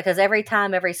filter, because every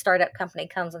time every startup company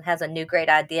comes and has a new great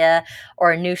idea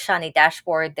or a new shiny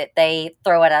dashboard that they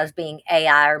throw it as being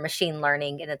AI or machine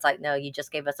learning, and it's like, no, you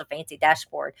just gave us a fancy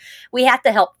dashboard. We have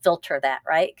to help filter that,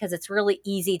 right? Because it's really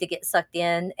easy to get sucked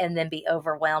in and then be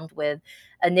overwhelmed with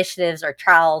initiatives or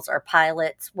trials or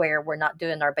pilots where we're not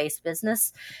doing our base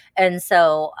business. And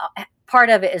so part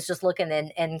of it is just looking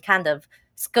and kind of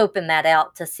scoping that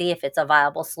out to see if it's a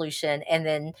viable solution, and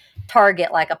then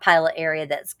target like a pilot area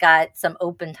that's got some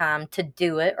open time to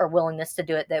do it or willingness to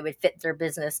do it that would fit their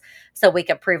business, so we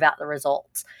could prove out the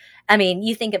results. I mean,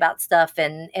 you think about stuff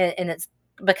and it's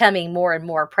becoming more and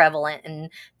more prevalent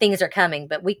and things are coming,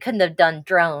 but we couldn't have done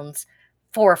drones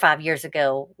 4 or 5 years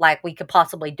ago like we could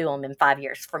possibly do them in 5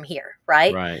 years from here,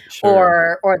 right? Right,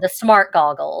 sure. Or the smart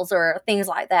goggles or things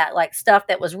like that, like stuff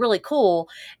that was really cool,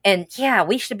 and yeah,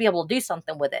 we should be able to do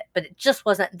something with it, but it just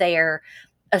wasn't there,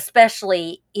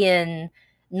 especially in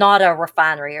not a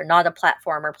refinery or not a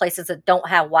platform or places that don't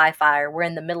have Wi-Fi, or we're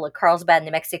in the middle of Carlsbad,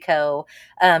 New Mexico,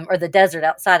 or the desert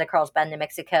outside of Carlsbad, New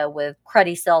Mexico, with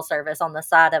cruddy cell service on the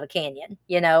side of a canyon.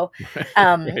 Right,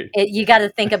 You got to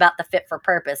think about the fit for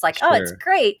purpose. Like, oh, it's sure.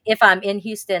 great if I'm in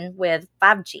Houston with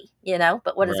 5G,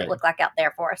 but what does it Right. look like out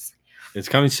there for us? It's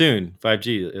coming soon.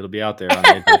 5G. It'll be out there on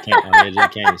the edge of the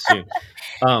canyon soon.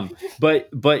 But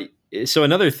so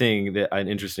another thing, that an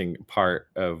interesting part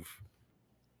of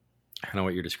kind of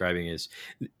what you're describing is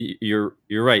you're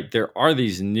right. There are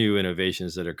these new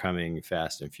innovations that are coming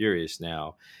fast and furious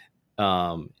now,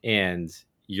 and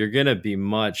you're gonna be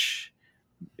much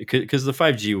because the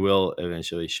 5G will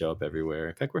eventually show up everywhere.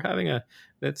 In fact, we're having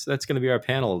that's going to be our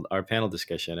panel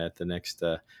discussion at the next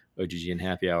OGG and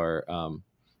Happy Hour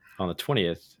on the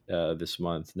 20th this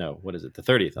month. No, what is it? The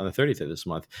 30th, on the 30th of this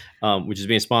month, which is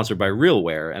being sponsored by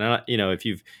RealWear. And if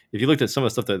you looked at some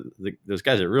of the stuff that those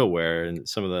guys at RealWear and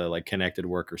some of the like connected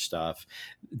worker stuff,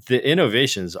 the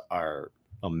innovations are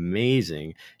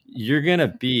amazing. You're going to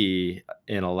be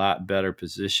in a lot better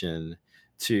position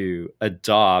to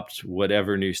adopt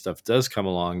whatever new stuff does come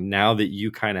along now that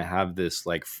you kind of have this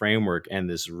like framework and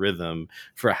this rhythm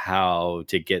for how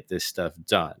to get this stuff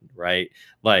done, right?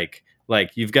 Like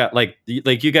you've got like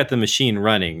you got the machine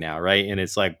running now, right? And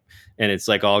it's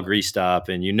like all greased up,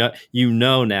 and you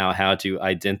know now how to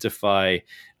identify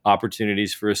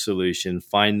opportunities for a solution,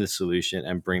 find the solution,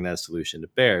 and bring that solution to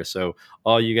bear. So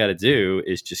all you got to do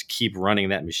is just keep running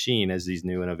that machine as these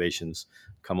new innovations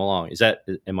come along.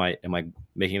 Am I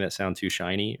making that sound too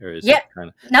shiny, or is Yeah. it kind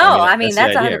of? No, I mean,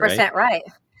 that's the idea, 100% right.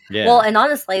 Yeah. Well, and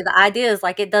honestly, the idea is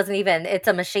like it's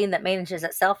a machine that manages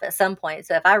itself at some point.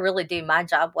 So if I really do my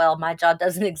job well, my job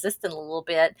doesn't exist in a little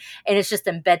bit, and it's just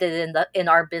embedded in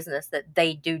our business that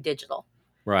they do digital.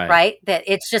 Right. That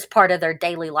it's just part of their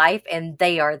daily life, and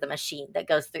they are the machine that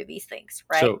goes through these things.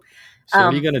 Right. So what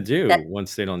are you going to do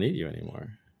once they don't need you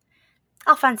anymore?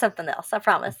 I'll find something else. I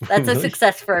promise. That's a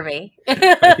success for me.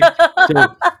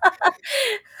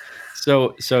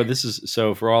 So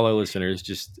for all our listeners,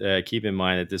 just keep in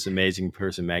mind that this amazing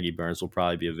person, Maggie Burns, will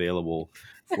probably be available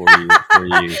for you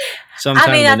sometime.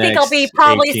 I mean, I think I'll be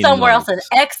probably somewhere else in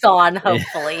Exxon,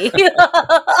 hopefully.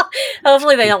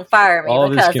 Hopefully they don't fire me. All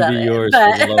this can be yours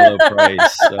for the low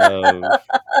price.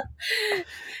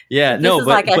 Yeah, this is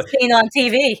like a scene on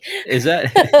TV. Is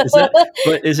that?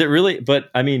 But is it really? But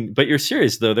I mean, but you're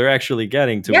serious though. They're actually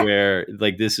getting to where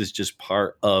like this is just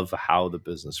part of how the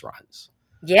business runs.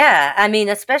 Yeah, I mean,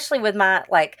 especially with my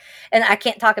and I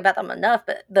can't talk about them enough,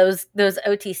 but those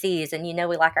OTCs, and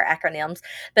we like our acronyms,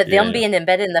 but them being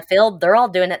embedded in the field, they're all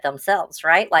doing it themselves,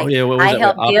 right? Like, what was I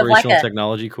help give operational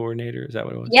technology coordinator. Is that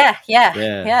what it was? Yeah.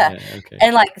 Okay.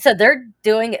 And so they're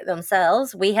doing it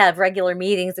themselves. We have regular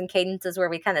meetings and cadences where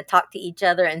we kind of talk to each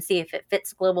other and see if it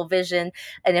fits global vision,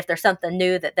 and if there's something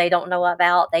new that they don't know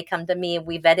about, they come to me and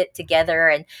we vet it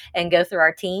together and go through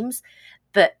our teams.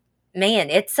 But man,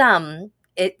 it's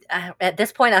at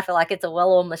this point, I feel like it's a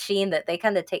well-oiled machine that they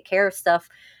kind of take care of stuff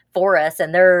for us,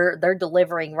 and they're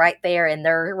delivering right there, and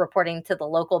they're reporting to the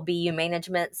local BU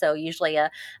management. So usually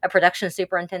a production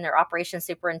superintendent or operations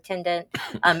superintendent,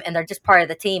 and they're just part of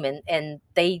the team, and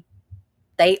they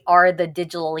are the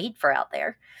digital lead for out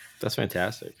there. That's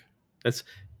fantastic.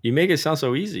 You make it sound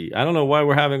so easy. I don't know why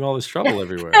we're having all this trouble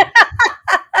everywhere.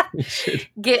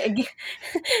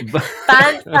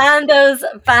 Find those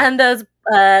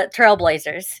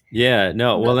trailblazers. Yeah,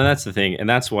 no. Well, then that's the thing, and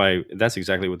that's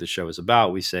exactly what the show is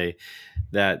about. We say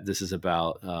that this is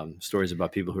about stories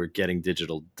about people who are getting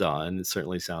digital done. It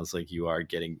certainly sounds like you are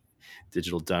getting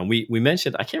digital done. We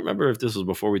mentioned, I can't remember if this was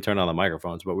before we turned on the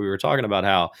microphones, but we were talking about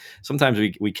how sometimes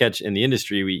we catch in the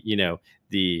industry,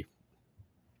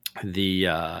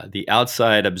 the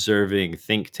outside observing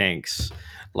think tanks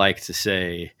like to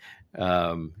say,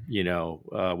 well,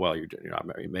 you're not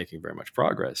making very much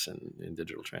progress in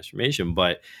digital transformation,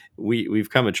 but we've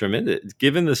come a tremendous,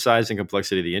 given the size and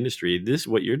complexity of the industry,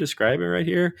 what you're describing right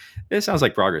here, it sounds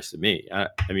like progress to me.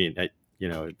 It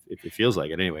feels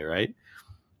like it anyway, right?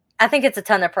 I think it's a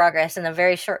ton of progress in a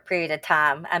very short period of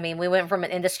time. I mean, we went from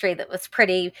an industry that was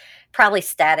probably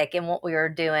static in what we were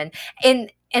doing.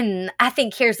 And I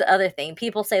think here's the other thing.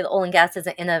 People say that oil and gas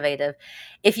isn't innovative.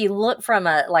 If you look from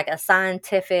a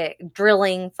scientific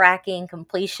drilling, fracking,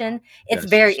 completion, it's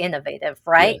very innovative,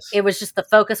 right? Yes. It was just the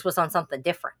focus was on something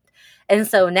different. And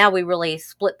so now we really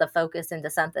split the focus into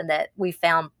something that we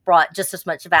found brought just as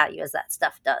much value as that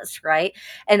stuff does, right?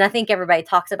 And I think everybody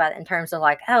talks about it in terms of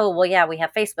like, oh, well, yeah, we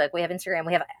have Facebook, we have Instagram,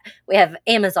 we have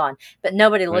Amazon, but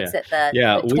nobody looks at the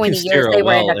 20 years they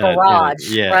were in a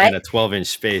garage, right? In a 12-inch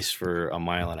space for a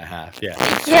mile and a half,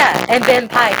 Yeah, and bend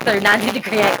pipe through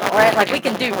 90-degree angle, right? Like we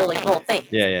can do really cool things.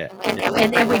 Yeah.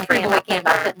 And we pretty we can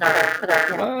by putting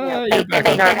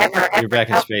you're back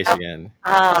in space again.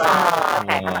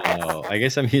 Oh, I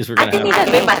guess that means we're gonna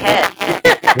move my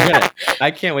head.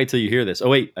 I can't wait till you hear this. Oh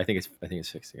wait, I think it's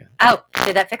fixed again. Oh,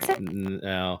 did that fix it?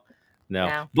 No.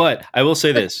 But I will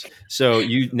say this. So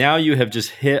you have just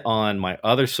hit on my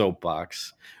other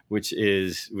soapbox, which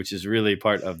is really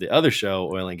part of the other show,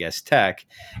 Oil and Gas Tech,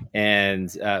 and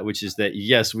which is that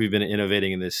yes, we've been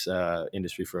innovating in this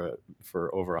industry for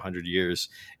over 100 years,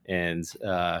 and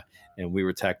we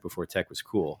were tech before tech was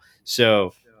cool.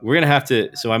 So we're gonna have to.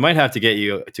 So I might have to get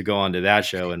you to go on to that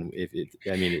show, and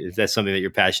if that's something that you're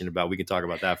passionate about, we can talk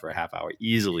about that for a half hour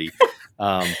easily.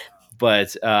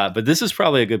 But this is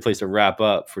probably a good place to wrap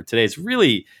up for today. It's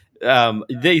really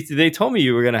they told me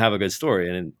you were gonna have a good story,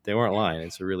 and they weren't lying.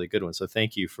 It's a really good one. So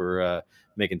thank you for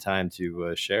making time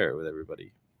to share it with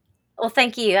everybody. Well,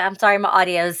 thank you. I'm sorry my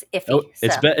audio's iffy. Oh,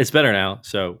 it's better now,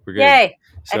 so we're good. Yay.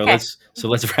 So Okay.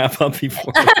 let's wrap up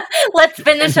before. Let's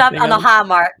finish up on the high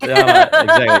mark.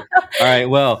 Exactly. All right.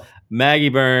 Well, Maggie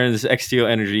Burns, XTO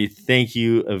Energy, thank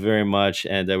you very much,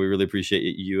 and we really appreciate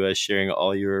you sharing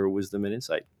all your wisdom and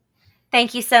insight.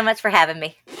 Thank you so much for having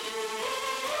me.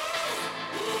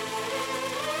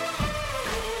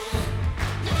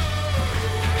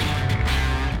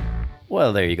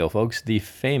 Well, there you go, folks. The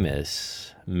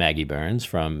famous Maggie Burns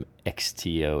from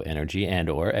XTO Energy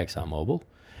and/or ExxonMobil.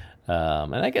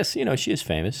 And I guess, she is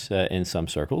famous in some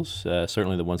circles,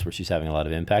 certainly the ones where she's having a lot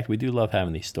of impact. We do love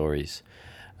having these stories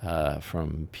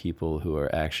from people who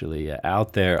are actually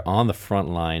out there on the front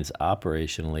lines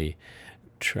operationally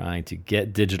trying to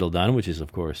get digital done, which is,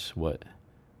 of course, what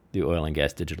the Oil and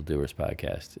Gas Digital Doers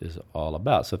podcast is all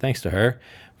about. So thanks to her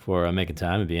for making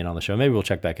time and being on the show. Maybe we'll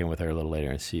check back in with her a little later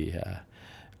and see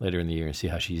later in the year and see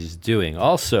how she's doing.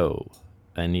 Also,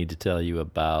 I need to tell you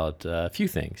about a few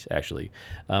things, actually.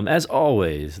 As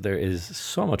always, there is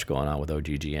so much going on with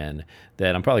OGGN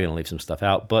that I'm probably going to leave some stuff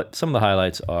out, but some of the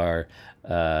highlights are,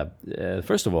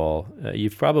 first of all,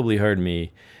 you've probably heard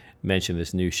me mention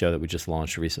this new show that we just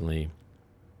launched recently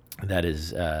that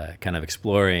is kind of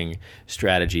exploring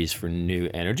strategies for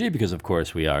new energy, because, of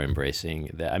course, we are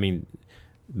embracing that. I mean,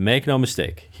 make no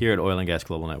mistake, here at Oil and Gas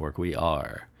Global Network, we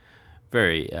are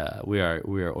we are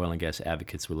oil and gas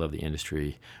advocates. We love the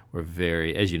industry. We're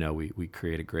very, as you know, we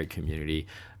create a great community.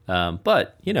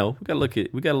 But we got to look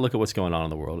at what's going on in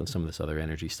the world and some of this other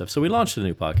energy stuff. So we launched a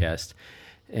new podcast,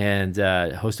 and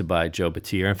hosted by Joe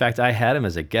Batir. In fact, I had him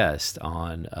as a guest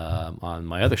on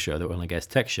my other show, the Oil and Gas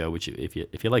Tech Show. Which, if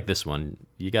you like this one,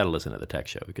 you got to listen to the Tech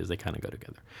Show because they kind of go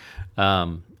together.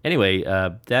 Anyway,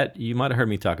 that you might have heard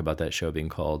me talk about that show being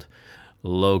called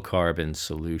Low Carbon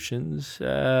Solutions,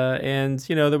 and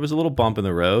there was a little bump in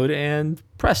the road, and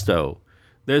presto,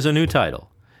 there's a new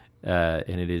title,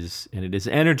 and it is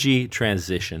Energy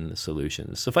Transition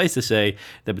Solutions. Suffice to say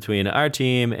that between our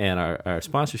team and our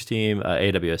sponsors team,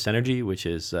 AWS Energy, which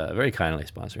is very kindly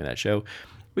sponsoring that show,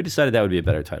 we decided that would be a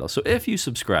better title. So if you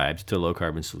subscribed to Low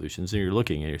Carbon Solutions and you're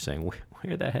looking and you're saying,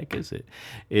 where the heck is it?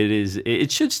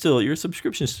 It should still, your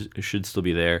subscription should still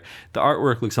be there. The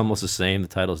artwork looks almost the same. The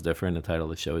title is different. The title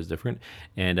of the show is different.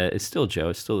 And it's still Joe.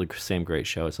 It's still the same great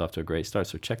show. It's off to a great start.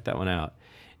 So check that one out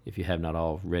if you have not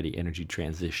already. Energy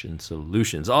Transition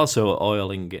Solutions. Also,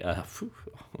 oil and gas.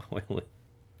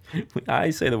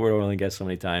 I say the word oil and gas so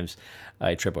many times,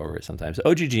 I trip over it sometimes.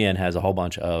 OGGN has a whole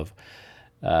bunch of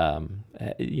I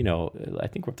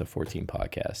think we're up to 14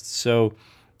 podcasts. So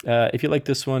if you like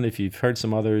this one, if you've heard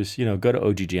some others, go to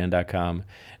OGGN.com.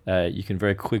 You can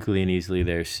very quickly and easily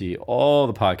there see all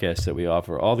the podcasts that we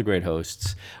offer, all the great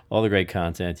hosts, all the great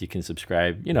content. You can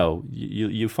subscribe.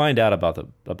 You find out about the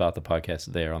podcast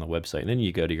there on the website, and then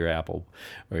you go to your Apple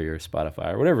or your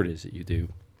Spotify or whatever it is that you do,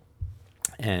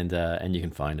 and you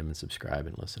can find them and subscribe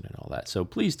and listen and all that. So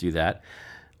please do that.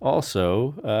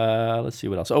 Also, let's see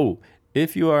what else. Oh,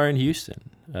 if you are in Houston,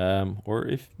 or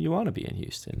if you want to be in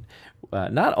Houston,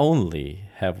 not only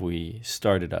have we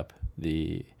started up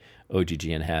the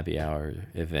OGGN Happy Hour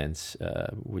events,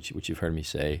 which you've heard me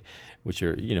say, which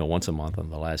are once a month on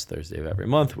the last Thursday of every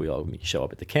month. We all show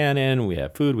up at the Cannon. We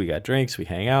have food. We got drinks. We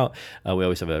hang out. We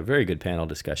always have a very good panel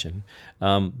discussion.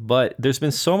 But there's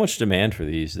been so much demand for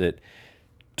these that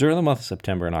during the month of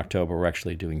September and October, we're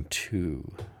actually doing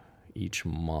 2 each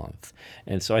month.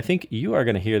 And so I think you are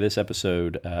going to hear this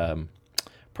episode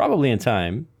probably in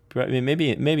time, maybe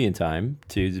in time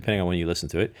to, depending on when you listen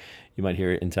to it, you might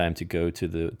hear it in time to go to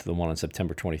the one on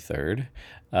September 23rd.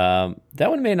 That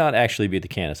one may not actually be at the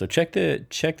Cannon. So check our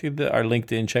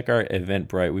LinkedIn, check our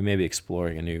Eventbrite. We may be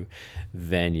exploring a new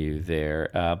venue there,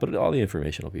 but all the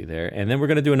information will be there. And then we're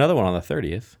going to do another one on the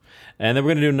 30th, and then we're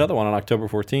going to do another one on October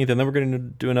 14th, and then we're going to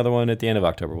do another one at the end of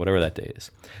October, whatever that day is.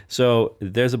 So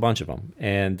there's a bunch of them,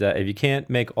 and if you can't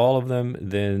make all of them,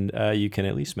 then you can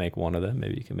at least make one of them.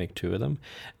 Maybe you can make 2 of them.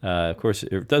 Of course,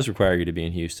 it does require you to be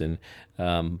in Houston,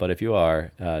 but if you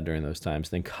are during those times,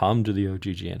 then come to the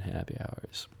OGGN Happy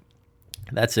Hours.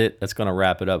 That's it. That's going to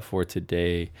wrap it up for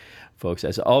today, folks.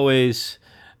 As always,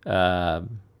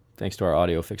 Thanks to our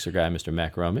audio fixer guy, Mr.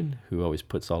 Mac Roman, who always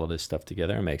puts all of this stuff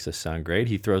together and makes us sound great.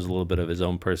 He throws a little bit of his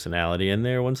own personality in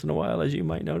there once in a while, as you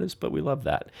might notice, but we love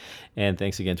that. And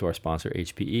thanks again to our sponsor,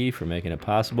 HPE, for making it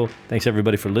possible. Thanks,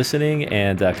 everybody, for listening,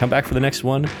 and come back for the next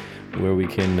one where we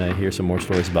can hear some more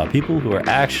stories about people who are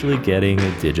actually getting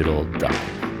digital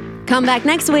done. Come back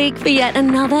next week for yet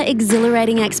another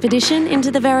exhilarating expedition into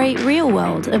the very real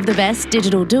world of the best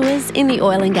digital doers in the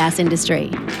oil and gas industry.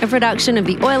 A production of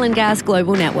the Oil and Gas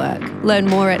Global Network. Learn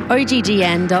more at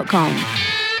oggn.com.